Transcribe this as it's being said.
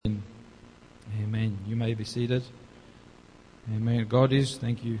You may be seated. Amen. God is,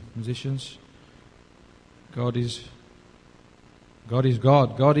 thank you, musicians. God is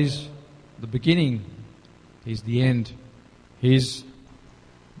God. God is the beginning. He's the end. He's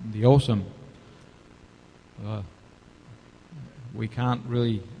the awesome. We can't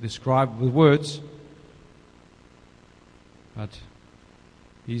really describe with words, but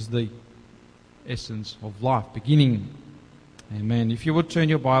He's the essence of life, beginning. Amen. If you would turn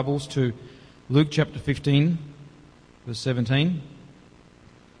your Bibles to Luke chapter 15, verse 17.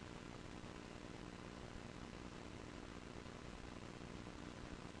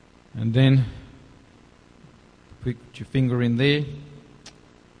 And then put your finger in there.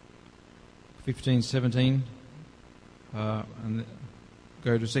 15, 17. And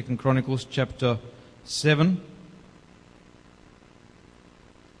go to 2 Chronicles chapter 7.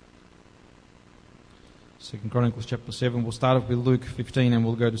 2 Chronicles chapter 7. We'll start off with Luke 15 and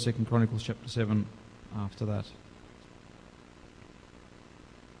we'll go to 2 Chronicles chapter 7 after that.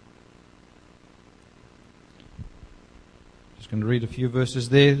 Just going to read a few verses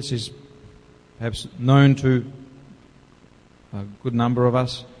there. This is perhaps known to a good number of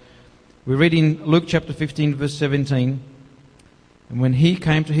us. We read in Luke chapter 15 verse 17, and when he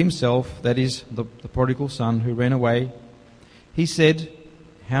came to himself, that is the prodigal son who ran away, he said,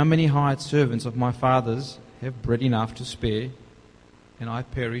 "How many hired servants of my father's have bread enough to spare, and I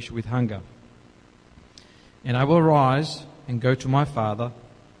perish with hunger? And I will rise and go to my father,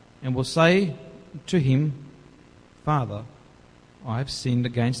 and will say to him, Father, I have sinned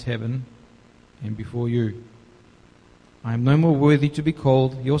against heaven and before you. I am no more worthy to be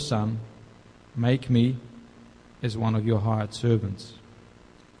called your son. Make me as one of your hired servants."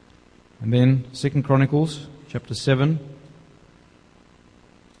 And then 2 Chronicles chapter 7,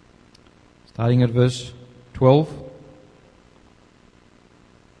 starting at verse 12.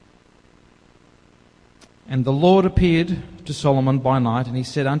 "And the Lord appeared to Solomon by night, and he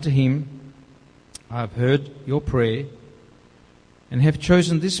said unto him, I have heard your prayer, and have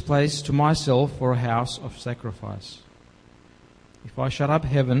chosen this place to myself for a house of sacrifice. If I shut up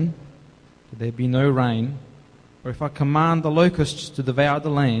heaven, that there be no rain, or if I command the locusts to devour the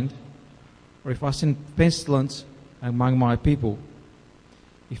land, or if I send pestilence among my people,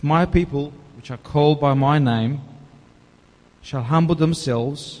 if my people, which are called by my name, shall humble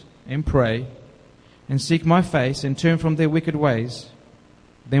themselves and pray, and seek my face, and turn from their wicked ways,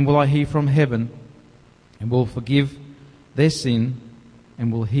 then will I hear from heaven, and will forgive their sin,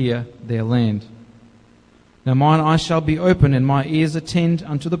 and will hear their land. Now mine eyes shall be open, and my ears attend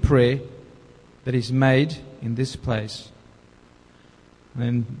unto the prayer that is made in this place." And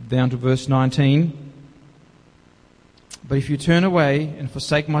then down to verse 19. "But if you turn away and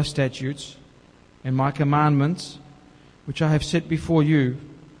forsake my statutes and my commandments, which I have set before you,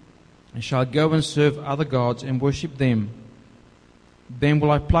 and shall go and serve other gods and worship them, then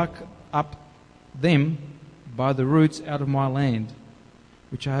will I pluck up them by the roots out of my land,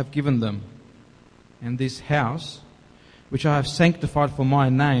 which I have given them. And this house, which I have sanctified for my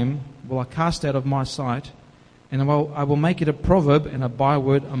name, will I cast out of my sight, and I will make it a proverb and a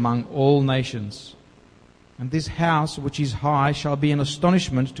byword among all nations. And this house, which is high, shall be an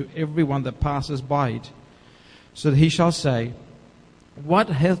astonishment to every one that passes by it, so that he shall say, What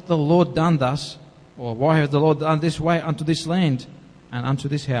hath the Lord done thus? Or why hath the Lord done this way unto this land and unto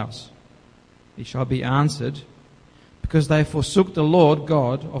this house? It shall be answered, Because they forsook the Lord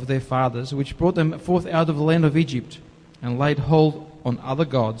God of their fathers, which brought them forth out of the land of Egypt, and laid hold on other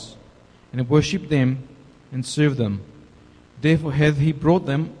gods, and worshipped them, and served them. Therefore hath he brought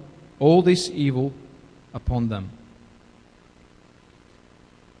them all this evil upon them."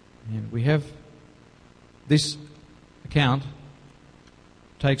 And we have this account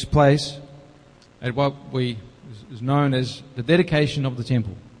takes place at what is known as the dedication of the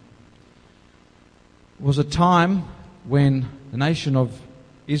temple. It was a time when the nation of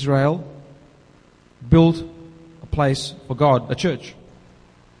Israel built a place for God, a church.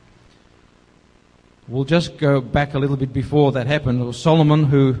 We'll just go back a little bit before that happened. It was Solomon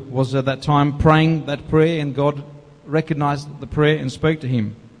who was at that time praying that prayer, and God recognized the prayer and spoke to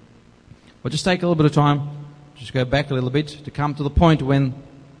him. But just take a little bit of time, just go back a little bit to come to the point when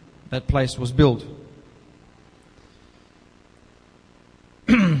that place was built.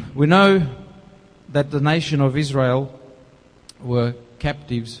 We know that the nation of Israel were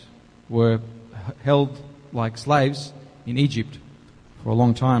captives, were held like slaves in Egypt for a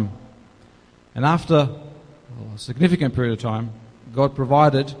long time. And after a significant period of time, God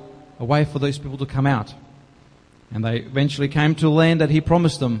provided a way for these people to come out. And they eventually came to a land that He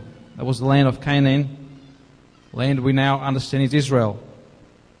promised them. That was the land of Canaan, land we now understand is Israel.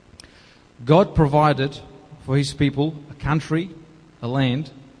 God provided for his people a country, a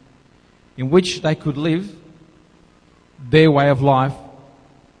land, in which they could live their way of life,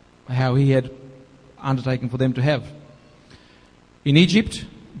 how he had undertaken for them to have. In Egypt,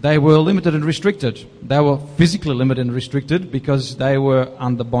 they were limited and restricted. They were physically limited and restricted because they were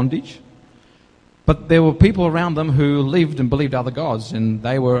under bondage. But there were people around them who lived and believed other gods, and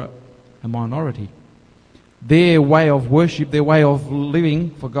they were a minority. Their way of worship, their way of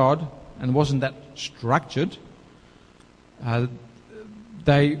living for God, and wasn't that structured,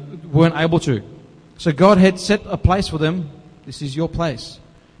 they weren't able to. So God had set a place for them. This is your place.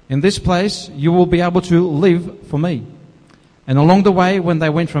 In this place, you will be able to live for me. And along the way, when they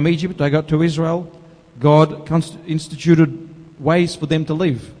went from Egypt, they got to Israel, God instituted ways for them to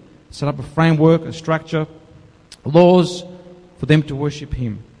live. Set up a framework, a structure, laws for them to worship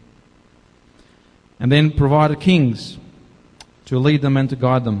him. And then provided kings to lead them and to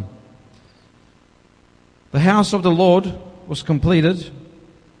guide them. The house of the Lord was completed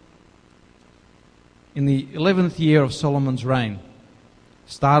in the 11th year of Solomon's reign.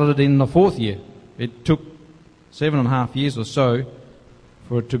 Started in the 4th year. It took 7.5 years or so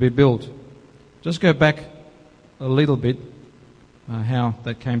for it to be built. Just go back a little bit, how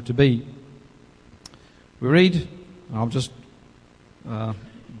that came to be. We read, I'll just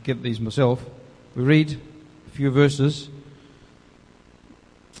get these myself. We read a few verses.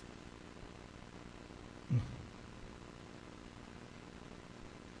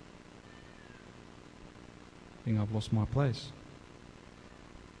 I think I've lost my place.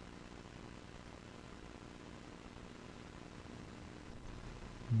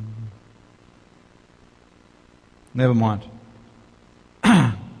 Never mind.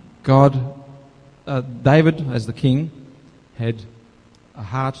 David, as the king, had a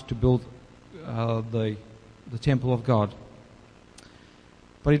heart to build the temple of God.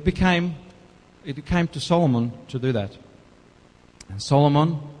 But it came to Solomon to do that. And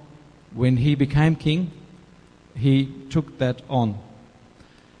Solomon, when he became king, he took that on.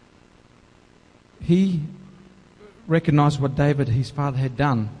 He recognized what David, his father, had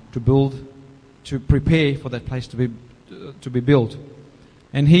done to prepare for that place to be built.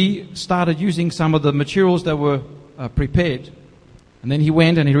 And he started using some of the materials that were prepared. And then he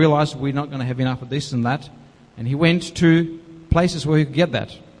went and he realized we're not going to have enough of this and that. And he went to places where he could get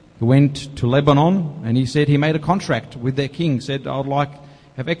that. He went to Lebanon and he said he made a contract with their king. Said, I would like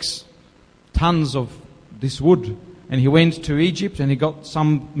have X tons of this wood. And he went to Egypt and he got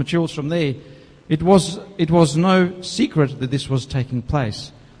some materials from there. It was no secret that this was taking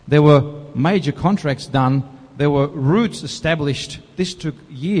place. There were major contracts done. There were routes established. This took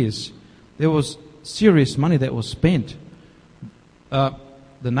years. There was serious money that was spent. The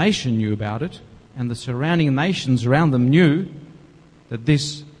nation knew about it, and the surrounding nations around them knew that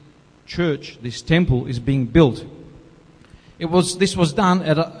this church, this temple, is being built. This was done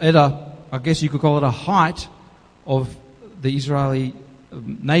at a I guess you could call it a height of the Israeli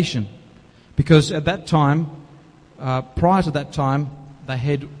nation, because at that time, prior to that time, they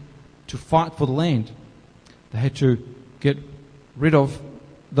had to fight for the land. They had to get rid of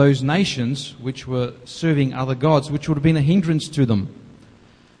those nations which were serving other gods, which would have been a hindrance to them.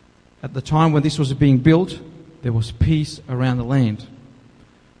 At the time when this was being built, there was peace around the land.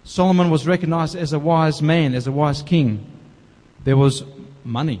 Solomon was recognized as a wise man, as a wise king. There was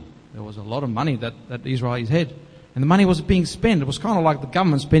money. There was a lot of money that the Israelis had. And the money was being spent. It was kind of like the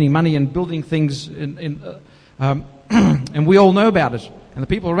government spending money and building things. And we all know about it. And the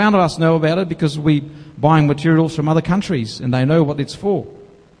people around us know about it because we're buying materials from other countries and they know what it's for.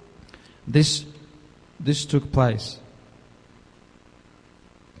 This took place.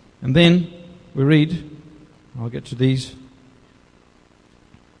 And then we read, I'll get to these,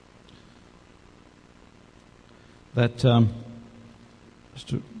 that just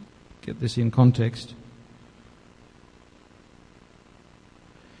to get this in context.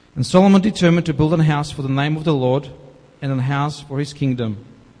 And Solomon determined to build a house for the name of the Lord and a house for his kingdom.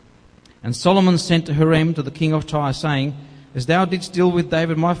 And Solomon sent to Hiram to the king of Tyre, saying, As thou didst deal with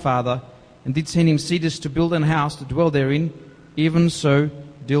David my father, and did send him cedars to build an house to dwell therein, even so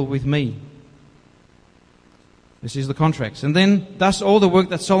deal with me. This is the contracts. And then thus all the work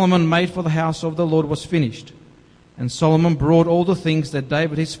that Solomon made for the house of the Lord was finished. And Solomon brought all the things that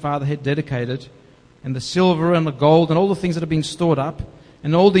David his father had dedicated, and the silver and the gold and all the things that had been stored up,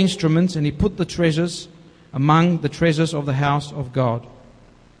 and all the instruments, and he put the treasures among the treasures of the house of God.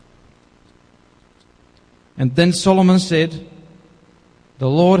 And then Solomon said, The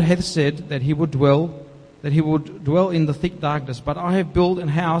Lord hath said that he would dwell in the thick darkness, but I have built an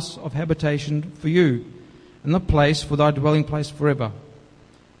house of habitation for you, and a place for thy dwelling place forever.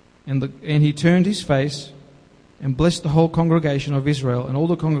 And he turned his face and blessed the whole congregation of Israel, and all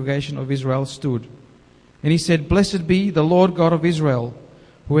the congregation of Israel stood. And he said, Blessed be the Lord God of Israel,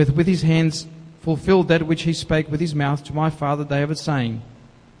 who hath with his hands fulfilled that which he spake with his mouth to my father David, saying,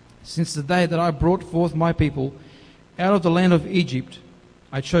 Since the day that I brought forth my people out of the land of Egypt,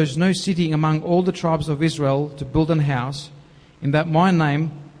 I chose no city among all the tribes of Israel to build an house, in that my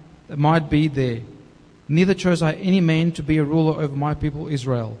name might be there. Neither chose I any man to be a ruler over my people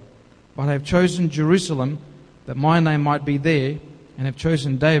Israel. But I have chosen Jerusalem, that my name might be there, and have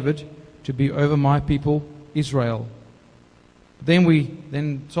chosen David to be over my people Israel.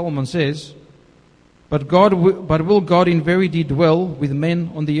 Then Solomon says, But will God in verity dwell with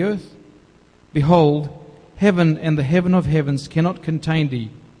men on the earth? Behold, heaven and the heaven of heavens cannot contain thee.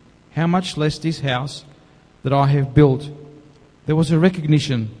 How much less this house that I have built? There was a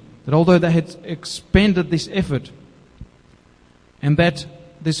recognition that although they had expended this effort, and that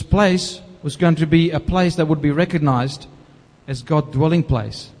this place was going to be a place that would be recognized as God's dwelling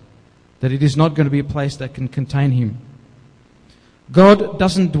place, that it is not going to be a place that can contain him. God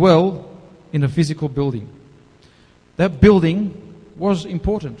doesn't dwell in a physical building. That building was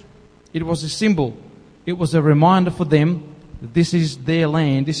important. It was a symbol. It was a reminder for them that this is their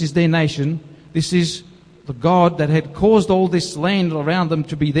land, this is their nation, this is the God that had caused all this land around them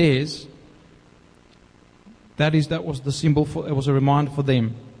to be theirs. That was the symbol it was a reminder for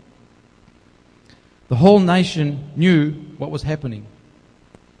them. The whole nation knew what was happening.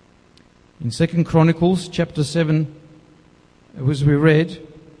 In 2 Chronicles chapter 7, as we read,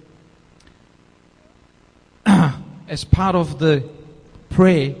 as part of the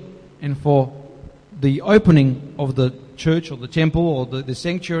prayer and for the opening of the church or the temple or the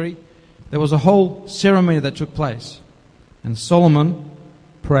sanctuary, there was a whole ceremony that took place. And Solomon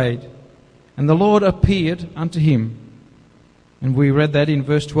prayed. And the Lord appeared unto him. And we read that in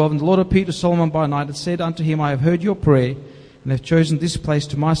verse 12. And the Lord appeared to Solomon by night and said unto him, I have heard your prayer and have chosen this place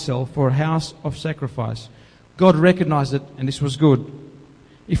to myself for a house of sacrifice. God recognized it, and this was good.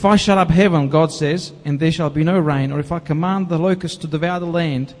 If I shut up heaven, God says, and there shall be no rain, or if I command the locusts to devour the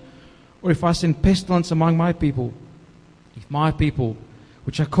land, or if I send pestilence among my people, if my people,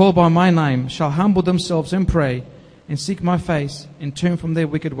 which are called by my name, shall humble themselves and pray, and seek my face, and turn from their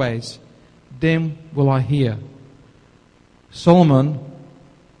wicked ways, then will I hear. Solomon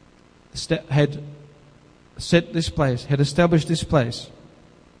had set this place, had established this place,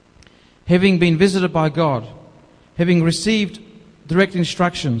 having been visited by God, having received direct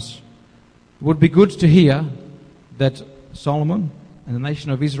instructions. It would be good to hear that Solomon and the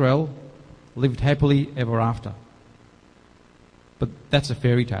nation of Israel lived happily ever after. But that's a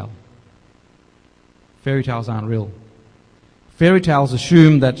fairy tale. Fairy tales aren't real. Fairy tales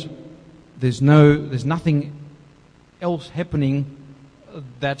assume that there's nothing else happening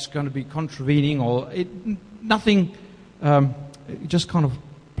that's going to be contravening, or nothing. It just kind of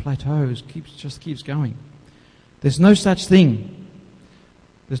plateaus, keeps going. There's no such thing.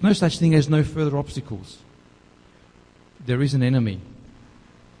 There's no such thing as no further obstacles. There is an enemy,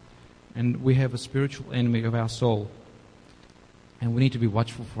 and we have a spiritual enemy of our soul, and we need to be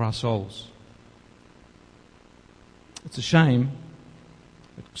watchful for our souls. It's a shame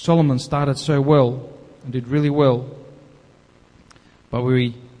that Solomon started so well and did really well, but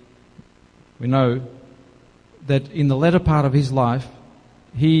we know that in the latter part of his life,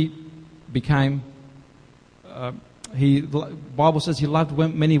 he became. The Bible says he loved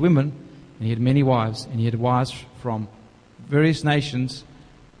many women, and he had many wives, and he had wives from various nations,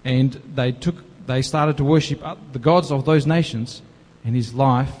 and they started to worship the gods of those nations, and his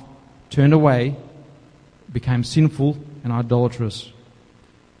life turned away, became sinful and idolatrous.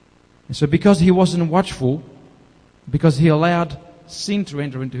 And so because he wasn't watchful, because he allowed sin to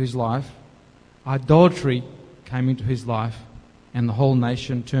enter into his life, idolatry came into his life, and the whole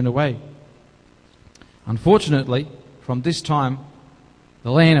nation turned away. Unfortunately, from this time,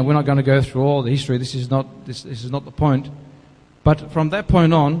 the land, and we're not going to go through all the history, this is not the point, but from that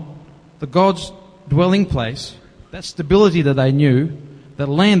point on, the God's dwelling place, that stability that they knew, that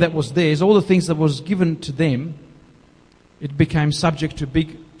land that was theirs, all the things that was given to them, it became subject to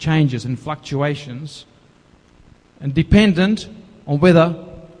big changes and fluctuations, and dependent on whether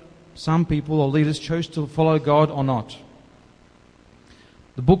some people or leaders chose to follow God or not.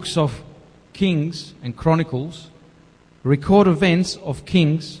 The books of Kings and Chronicles record events of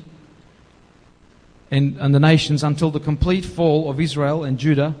kings and the nations until the complete fall of Israel and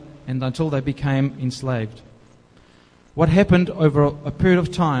Judah, and until they became enslaved. What happened over a period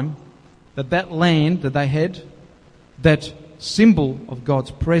of time, that land that they had, that symbol of God's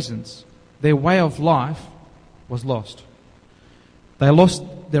presence, their way of life was lost. They lost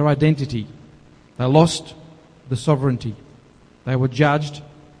their identity. They lost the sovereignty. They were judged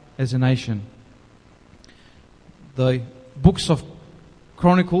as a nation. The books of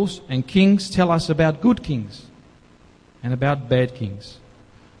Chronicles and Kings tell us about good kings and about bad kings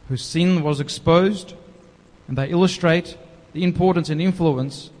whose sin was exposed, and they illustrate the importance and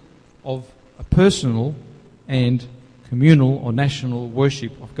influence of a personal and communal or national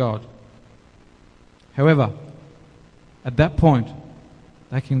worship of God. However, at that point,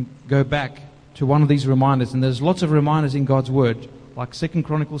 they can go back to one of these reminders, and there's lots of reminders in God's Word, like 2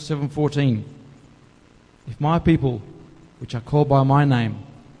 Chronicles 7:14. If my people, which are called by my name,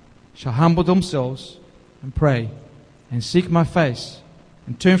 shall humble themselves and pray and seek my face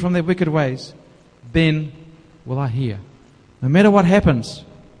and turn from their wicked ways, then will I hear. No matter what happens,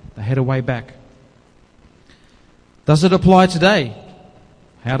 they had a way back. Does it apply today?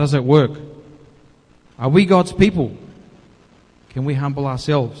 How does it work? Are we God's people? Can we humble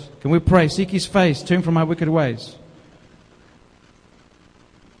ourselves? Can we pray, seek His face, turn from our wicked ways?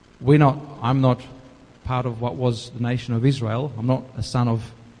 I'm not part of what was the nation of Israel. I'm not a son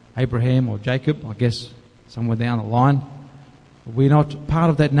of Abraham or Jacob, I guess somewhere down the line. We're not part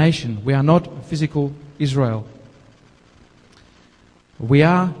of that nation. We are not physical Israel. We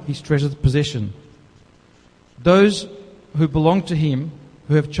are His treasured possession. Those who belong to Him,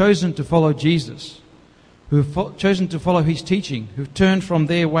 who have chosen to follow Jesus, who have chosen to follow His teaching, who've turned from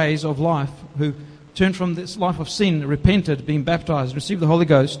their ways of life, who turned from this life of sin, repented, been baptized, received the Holy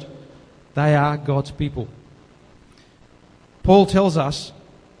Ghost, they are God's people. Paul tells us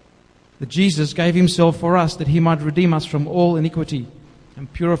that Jesus gave Himself for us that He might redeem us from all iniquity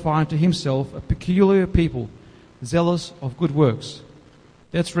and purify unto Himself a peculiar people, zealous of good works.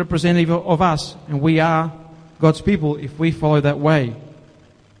 That's representative of us, and we are God's people if we follow that way.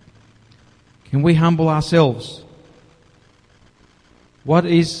 Can we humble ourselves? What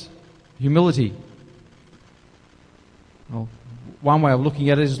is humility? Well, one way of looking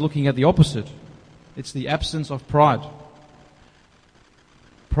at it is looking at the opposite. It's the absence of pride.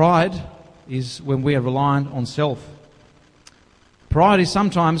 Pride is when we are reliant on self. Pride is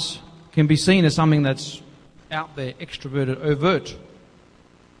sometimes can be seen as something that's out there, extroverted, overt.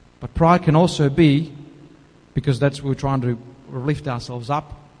 But pride can also be, because that's we're trying to lift ourselves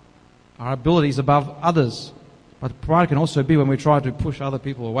up, our abilities above others. But pride can also be when we try to push other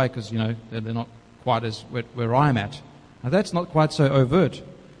people away because, they're not quite as where I am at. Now that's not quite so overt,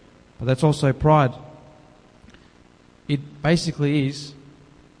 but that's also pride. It basically is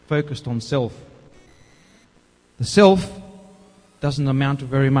focused on self. The self doesn't amount to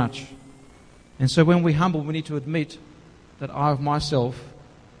very much. And so when we humble, we need to admit that I of myself,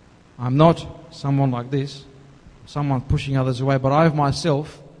 I'm not someone like this, someone pushing others away, but I of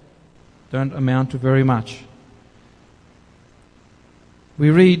myself don't amount to very much. We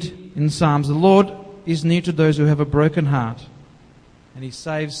read in Psalms, the Lord is near to those who have a broken heart, and He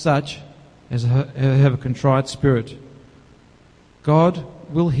saves such as have a contrite spirit. God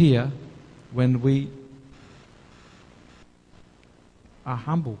will hear when we are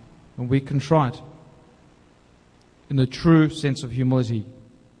humble, when we're contrite, in the true sense of humility.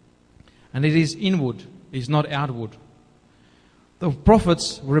 And it is inward, it is not outward. The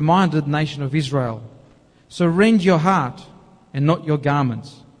prophets reminded the nation of Israel, so rend your heart and not your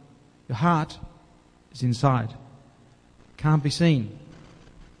garments. Your heart is inside. Can't be seen.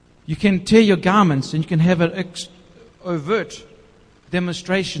 You can tear your garments and you can have an overt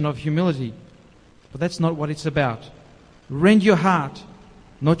demonstration of humility. But that's not what it's about. Rend your heart,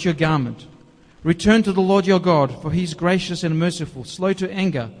 not your garment. Return to the Lord your God, for He is gracious and merciful, slow to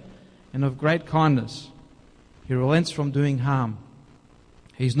anger, and of great kindness. He relents from doing harm.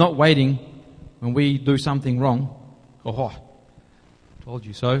 He's not waiting when we do something wrong. Oh, told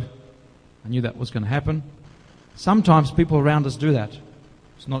you so. I knew that was going to happen. Sometimes people around us do that.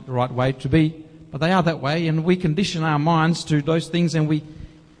 It's not the right way to be, but they are that way, and we condition our minds to those things, and we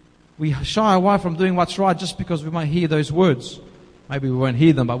shy away from doing what's right just because we might hear those words. Maybe we won't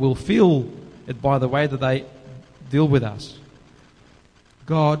hear them, but we'll feel it by the way that they deal with us.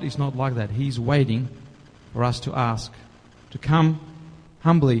 God is not like that. He's waiting for us to ask, to come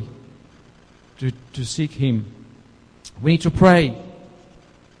humbly to seek Him. We need to pray.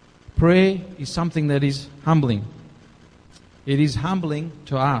 Prayer is something that is humbling. It is humbling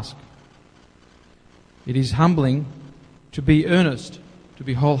to ask. It is humbling to be earnest, to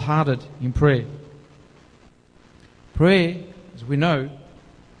be wholehearted in prayer. Prayer, as we know,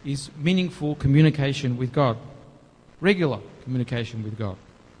 is meaningful communication with God. Regular communication with God.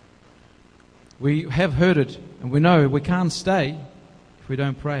 We have heard it and we know we can't stay if we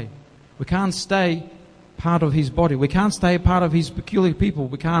don't pray. We can't stay part of his body. We can't stay part of his peculiar people.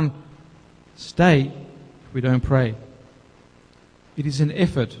 We can't stay if we don't pray. It is an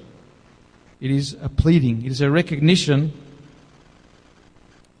effort. It is a pleading. It is a recognition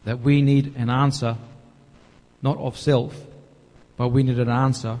that we need an answer, not of self, but we need an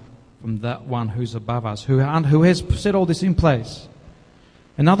answer from that one who's above us, who has set all this in place.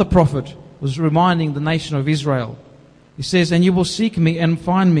 Another prophet was reminding the nation of Israel. He says, "And you will seek me and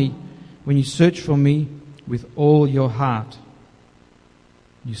find me when you search for me with all your heart."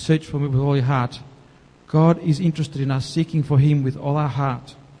 You search for me with all your heart. God is interested in us seeking for him with all our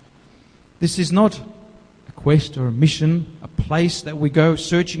heart. This is not a quest or a mission, a place that we go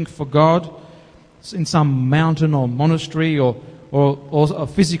searching for God in some mountain or monastery or a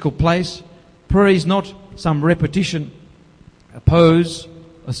physical place. Prayer is not some repetition, a pose,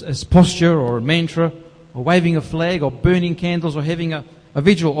 a posture or a mantra, or waving a flag or burning candles or having a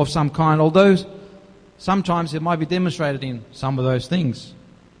vigil of some kind, although sometimes it might be demonstrated in some of those things.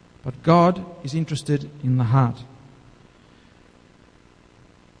 But God is interested in the heart.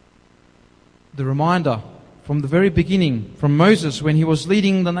 The reminder from the very beginning, from Moses when he was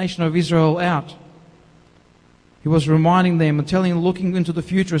leading the nation of Israel out, he was reminding them and telling them, looking into the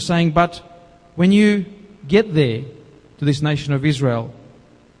future, saying, "But when you get there to this nation of Israel,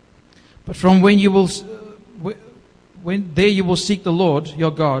 but from when you will seek the Lord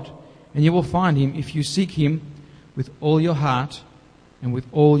your God, and you will find him if you seek him with all your heart and with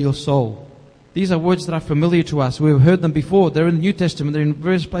all your soul." These are words that are familiar to us. We've heard them before. They're in the New Testament. They're in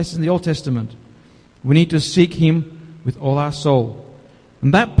various places in the Old Testament. We need to seek him with all our soul.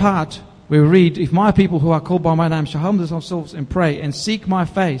 And that part we read, "If my people who are called by my name shall humble themselves and pray and seek my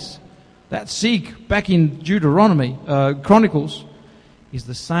face," that seek back in Deuteronomy, Chronicles, is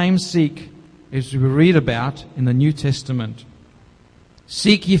the same seek as we read about in the New Testament.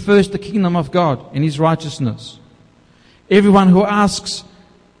 "Seek ye first the kingdom of God and his righteousness. Everyone who asks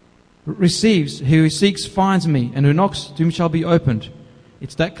receives, who seeks finds me, and who knocks to him shall be opened."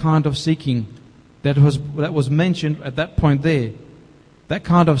 It's that kind of seeking that was mentioned at that point there. That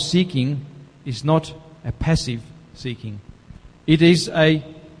kind of seeking is not a passive seeking. It is a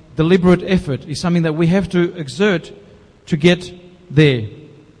deliberate effort. It's something that we have to exert to get there.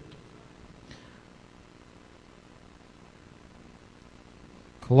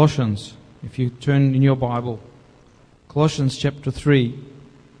 Colossians, if you turn in your Bible, Colossians chapter 3.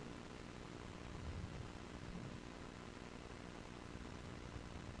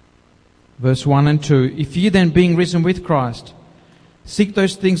 Verse 1 and 2. "If ye then, being risen with Christ, seek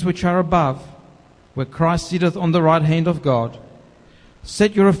those things which are above, where Christ sitteth on the right hand of God,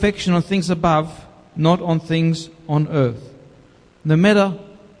 set your affection on things above, not on things on earth." No matter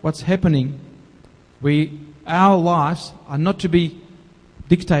what's happening, our lives are not to be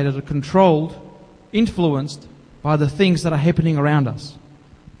dictated or controlled, influenced by the things that are happening around us.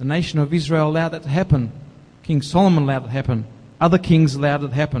 The nation of Israel allowed that to happen. King Solomon allowed it to happen. Other kings allowed it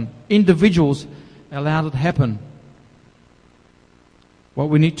to happen. Individuals allowed it to happen. What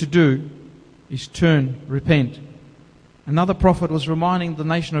we need to do is turn, repent. Another prophet was reminding the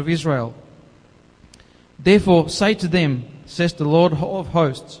nation of Israel, "Therefore say to them, says the Lord of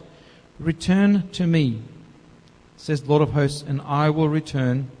hosts, return to me, says the Lord of hosts, and I will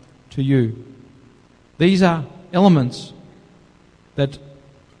return to you." These are elements that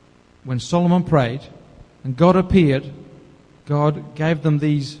when Solomon prayed and God appeared, God gave them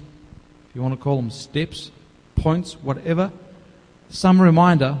these, if you want to call them steps, points, whatever, some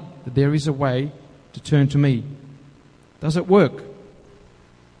reminder that there is a way to turn to me. Does it work?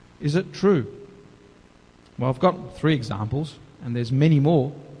 Is it true? Well, I've got 3 examples, and there's many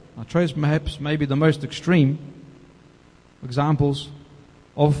more. I chose perhaps maybe the most extreme examples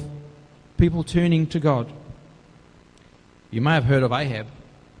of people turning to God. You may have heard of Ahab.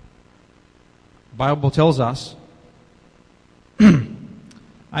 The Bible tells us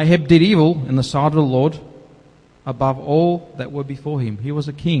Ahab did evil in the sight of the Lord above all that were before him. He was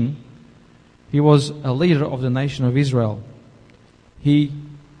a king. He was a leader of the nation of Israel. He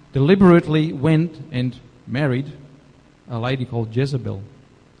deliberately went and married a lady called Jezebel,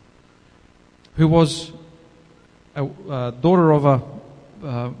 who was a daughter of a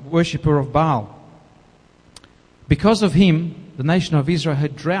worshipper of Baal. Because of him, the nation of Israel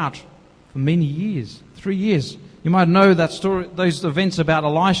had drought for many years, 3 years. You might know that story, those events about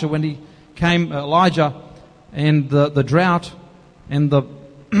Elisha when he came, Elijah, and the drought and the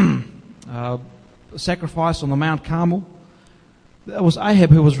sacrifice on the Mount Carmel. That was Ahab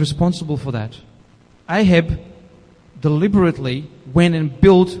who was responsible for that. Ahab deliberately went and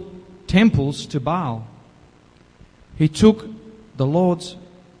built temples to Baal. He took the Lord's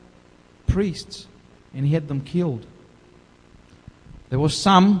priests and he had them killed. There were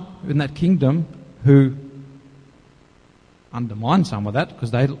some in that kingdom who undermined some of that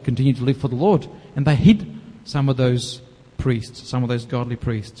because they continued to live for the Lord, and they hid some of those priests, some of those godly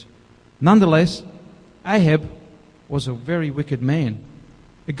priests. Nonetheless, Ahab was a very wicked man.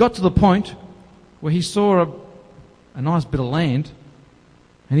 It got to the point where he saw a nice bit of land,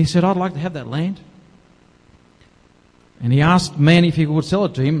 and he said, "I'd like to have that land." And he asked man if he would sell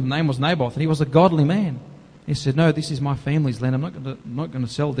it to him. His name was Naboth, and he was a godly man. He said, "No, this is my family's land. I'm not going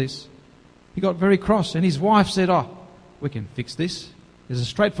to sell this." He got very cross, and his wife said, "Oh, we can fix this. There's a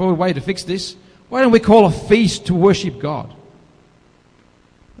straightforward way to fix this. Why don't we call a feast to worship God?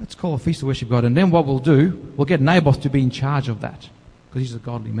 Let's call a feast to worship God, and then what we'll do, we'll get Naboth to be in charge of that, because he's a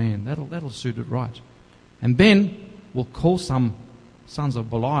godly man. That'll suit it right. And then we'll call some sons of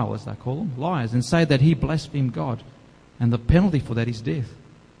Belial, as they call them, liars, and say that he blasphemed God, and the penalty for that is death."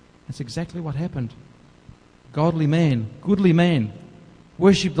 That's exactly what happened. Godly man, goodly man,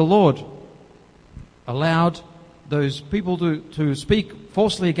 worshipped the Lord, allowed those people to speak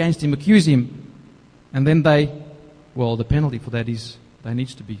falsely against him, accuse him, and then the penalty for that is he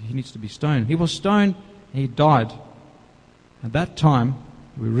needs to be stoned. He was stoned and he died. At that time,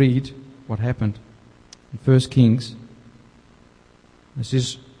 we read what happened in 1 Kings. This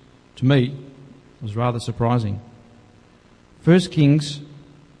is, to me, was rather surprising. 1 Kings,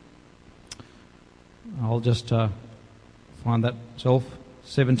 I'll just find that myself,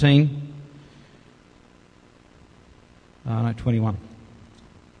 17, 21.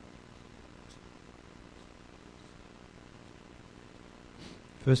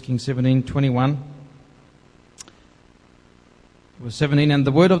 First Kings 17:21. It was 17, "And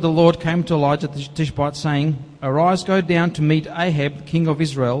the word of the Lord came to Elijah the Tishbite, saying, Arise, go down to meet Ahab, king of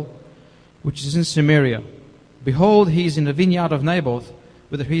Israel, which is in Samaria. Behold, he is in the vineyard of Naboth,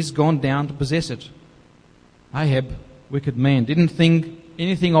 whither he is gone down to possess it." Ahab, wicked man, didn't think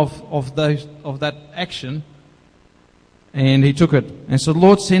anything of that action, and he took it. And so the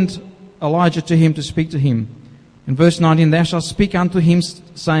Lord sent Elijah to him to speak to him. In verse 19, "Thou shalt speak unto him,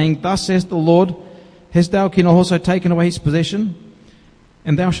 saying, Thus says the Lord, Hast thou also taken away his possession?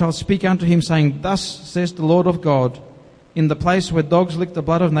 And thou shalt speak unto him, saying, Thus says the Lord of God, In the place where dogs lick the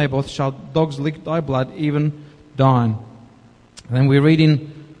blood of Naboth, shall dogs lick thy blood, even thine." And then we read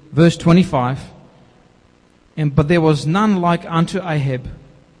in verse 25, But there was none like unto Ahab,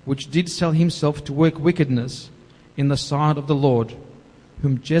 which did sell himself to work wickedness in the sight of the Lord,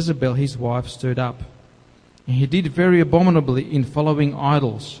 whom Jezebel his wife stirred up. And he did very abominably in following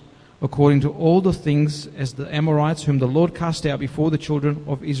idols, according to all the things as the Amorites whom the Lord cast out before the children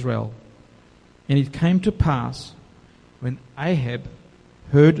of Israel. And it came to pass, when Ahab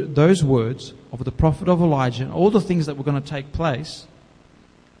heard those words of the prophet of Elijah and all the things that were going to take place,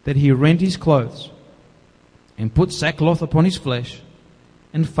 that he rent his clothes and put sackcloth upon his flesh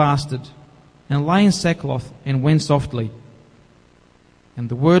and fasted and lay in sackcloth and went softly. And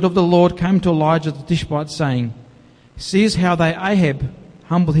the word of the Lord came to Elijah the Tishbite, saying, Seest how Ahab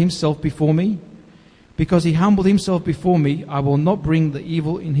humbled himself before me? Because he humbled himself before me, I will not bring the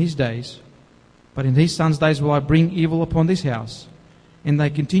evil in his days, but in his son's days will I bring evil upon this house. And they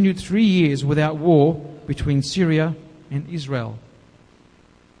continued 3 years without war between Syria and Israel.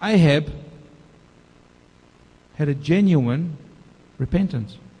 Ahab had a genuine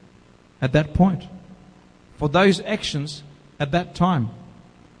repentance at that point for those actions at that time.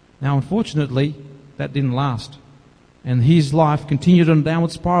 Now, unfortunately, that didn't last. And his life continued on a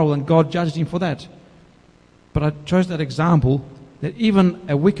downward spiral, and God judged him for that. But I chose that example that even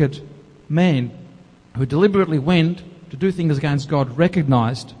a wicked man who deliberately went to do things against God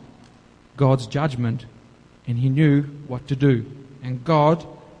recognized God's judgment, and he knew what to do. And God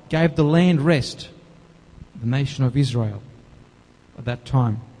gave the land rest, the nation of Israel, at that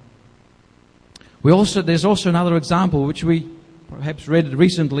time. There's also another example which we perhaps read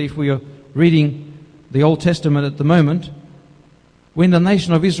recently if we are reading the Old Testament at the moment, when the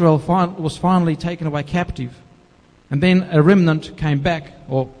nation of Israel was finally taken away captive, and then a remnant came back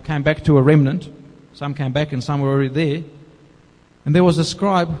to a remnant. Some came back and some were already there. And there was a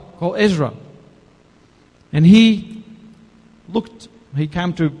scribe called Ezra. And he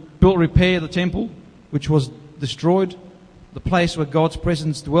came to repair the temple, which was destroyed, the place where God's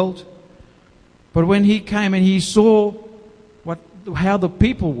presence dwelt. But when he came and he saw how the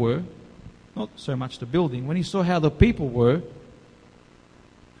people were, not so much the building, when he saw how the people were,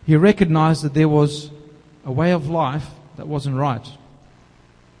 he recognized that there was a way of life that wasn't right.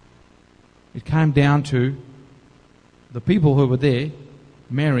 It came down to the people who were there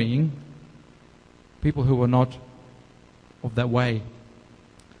marrying people who were not of that way.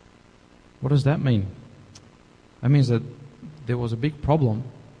 What does that mean? That means that there was a big problem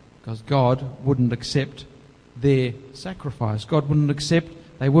because God wouldn't accept their sacrifice. God wouldn't accept,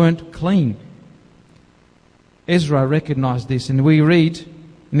 they weren't clean. Ezra recognized this, and we read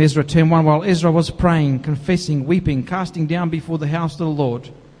in Ezra 10:1, while Ezra was praying, confessing, weeping, casting down before the house of the Lord,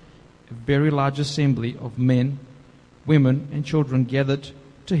 a very large assembly of men, women, and children gathered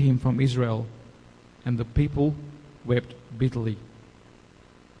to him from Israel, and the people wept bitterly.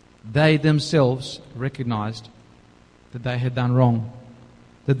 They themselves recognized that they had done wrong,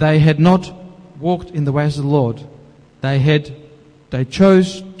 that they had not walked in the ways of the Lord. They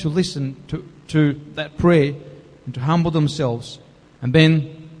chose to listen to that prayer and to humble themselves, and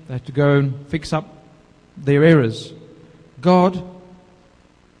then they had to go and fix up their errors. God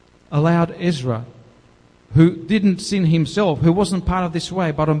allowed Ezra, who didn't sin himself, who wasn't part of this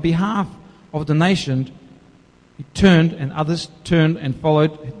way, but on behalf of the nation, he turned and others turned and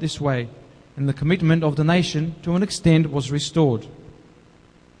followed this way. And the commitment of the nation, to an extent, was restored.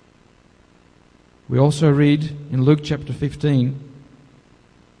 We also read in Luke chapter 15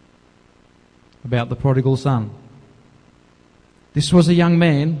 about the prodigal son. This was a young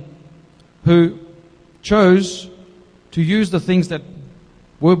man who chose to use the things that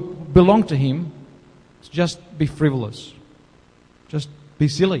belonged to him to just be frivolous, just be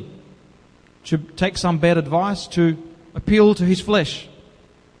silly, to take some bad advice, to appeal to his flesh.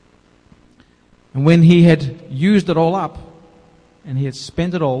 And when he had used it all up and he had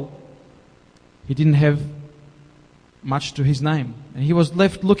spent it all, he didn't have much to his name. And he was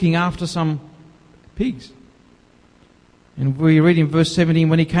left looking after some pigs. And we read in verse 17,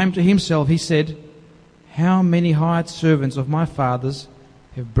 when he came to himself, he said, "How many hired servants of my father's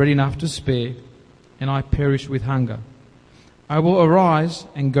have bread enough to spare, and I perish with hunger? I will arise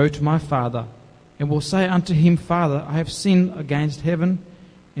and go to my father, and will say unto him, Father, I have sinned against heaven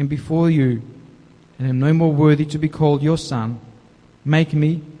and before you, and am no more worthy to be called your son. Make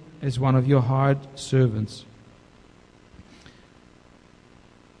me as one of your hired servants."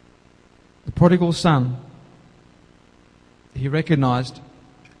 The prodigal son, he recognized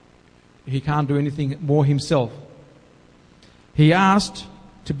he can't do anything more himself. He asked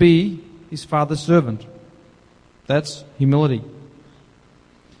to be his father's servant. That's humility.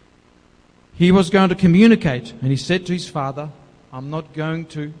 He was going to communicate, and he said to his father, I'm not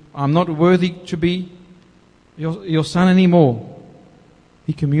worthy to be your son anymore.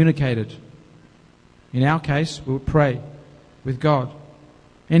 He communicated. In our case, we would pray with God.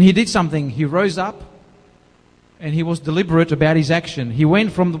 And he did something. He rose up and he was deliberate about his action. He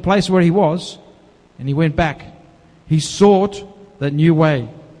went from the place where he was and he went back. He sought that new way.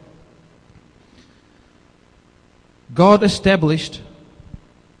 God established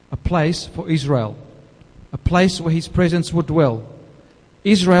a place for Israel, a place where his presence would dwell.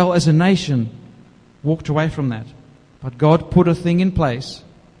 Israel as a nation walked away from that. But God put a thing in place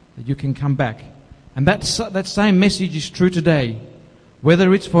that you can come back. And that same message is true today.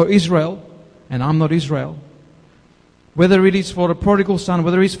 Whether it's for Israel, and I'm not Israel, whether it is for a prodigal son,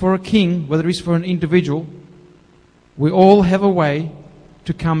 whether it's for a king, whether it's for an individual, we all have a way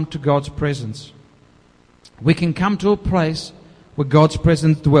to come to God's presence. We can come to a place where God's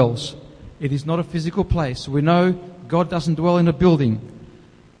presence dwells. It is not a physical place. We know God doesn't dwell in a building,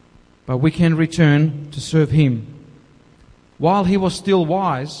 but we can return to serve him. While he was still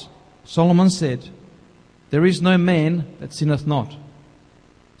wise, Solomon said, "There is no man that sinneth not."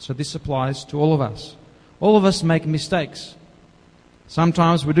 So this applies to all of us. All of us make mistakes.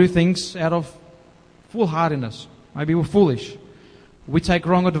 Sometimes we do things out of foolhardiness. Maybe we're foolish. We take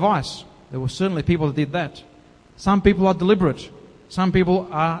wrong advice. There were certainly people that did that. Some people are deliberate. Some people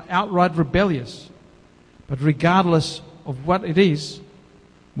are outright rebellious. But regardless of what it is,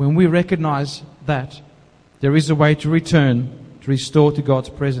 when we recognize that, there is a way to return, to restore to God's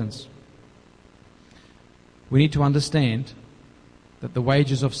presence. We need to understand that the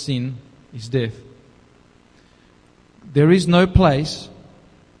wages of sin is death. There is no place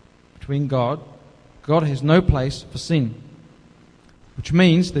between God. God has no place for sin. Which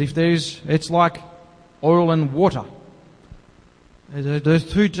means that it's like oil and water. Those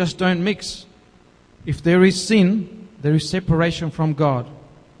two just don't mix. If there is sin, there is separation from God.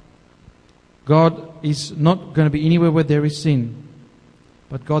 God is not going to be anywhere where there is sin.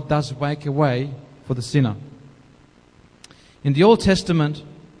 But God does make a way for the sinner. In the Old Testament,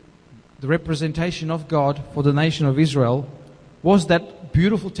 the representation of God for the nation of Israel was that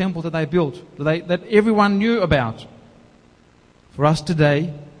beautiful temple that they built, that everyone knew about. For us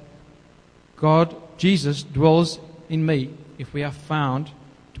today, God, Jesus, dwells in me if we are found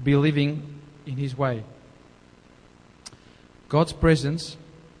to be living in his way. God's presence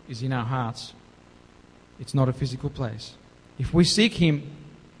is in our hearts. It's not a physical place. If we seek Him,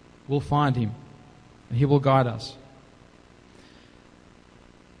 we'll find Him, and He will guide us.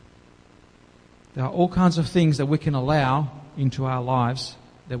 There are all kinds of things that we can allow into our lives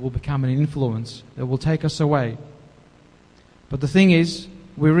that will become an influence, that will take us away. But the thing is,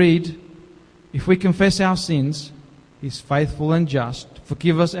 we read, if we confess our sins, He's faithful and just to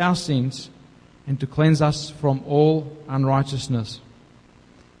forgive us our sins and to cleanse us from all unrighteousness.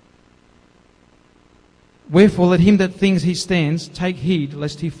 Wherefore let him that thinks he stands take heed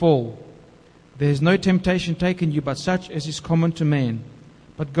lest he fall. There is no temptation taken you but such as is common to man.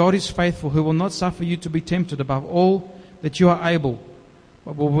 But God is faithful, who will not suffer you to be tempted above all that you are able,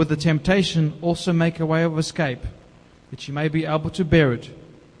 but will with the temptation also make a way of escape, that you may be able to bear it.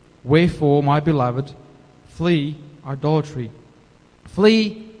 Wherefore, my beloved, flee idolatry.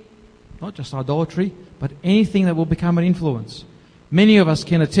 Flee not just idolatry, but anything that will become an influence. Many of us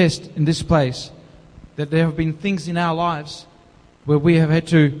can attest in this place that there have been things in our lives where we have had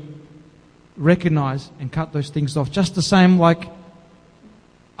to recognize and cut those things off. Just the same like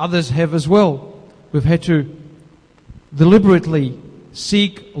others have as well. We've had to deliberately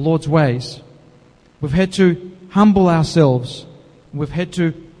seek the Lord's ways. We've had to humble ourselves. We've had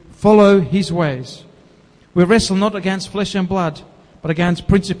to follow His ways. We wrestle not against flesh and blood, but against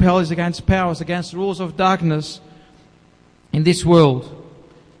principalities, against powers, against rules of darkness in this world.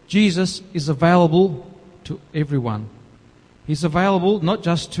 Jesus is available to everyone. He's available not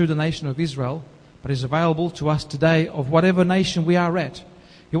just to the nation of Israel, but He's available to us today of whatever nation we are at.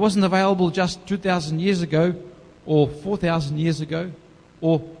 He wasn't available just 2,000 years ago, or 4,000 years ago,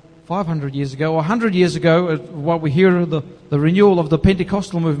 or 500 years ago, or 100 years ago, what we hear of the renewal of the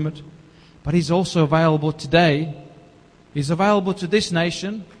Pentecostal movement. But He's also available today. He's available to this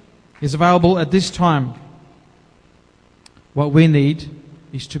nation. He's available at this time. What we need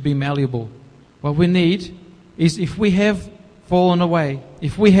is to be malleable. What we need is, if we have fallen away,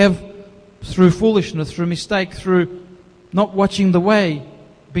 if we have, through foolishness, through mistake, through not watching the way,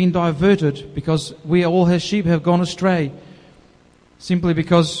 been diverted because we all as sheep have gone astray, simply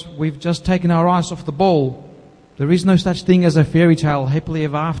because we've just taken our eyes off the ball. There is no such thing as a fairy tale, happily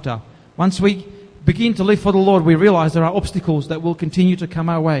ever after. Once we begin to live for the Lord, we realize there are obstacles that will continue to come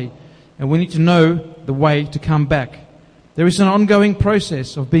our way, and we need to know the way to come back. There is an ongoing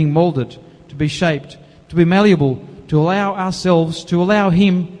process of being molded, to be shaped, to be malleable, to allow ourselves, to allow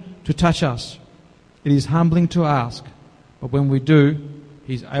Him to touch us. It is humbling to ask, but when we do,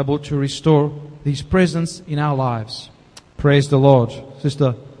 He's able to restore His presence in our lives. Praise the Lord.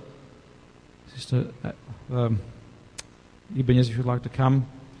 Sister Ibanez, if you'd like to come,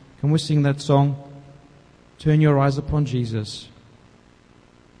 can we sing that song? Turn your eyes upon Jesus.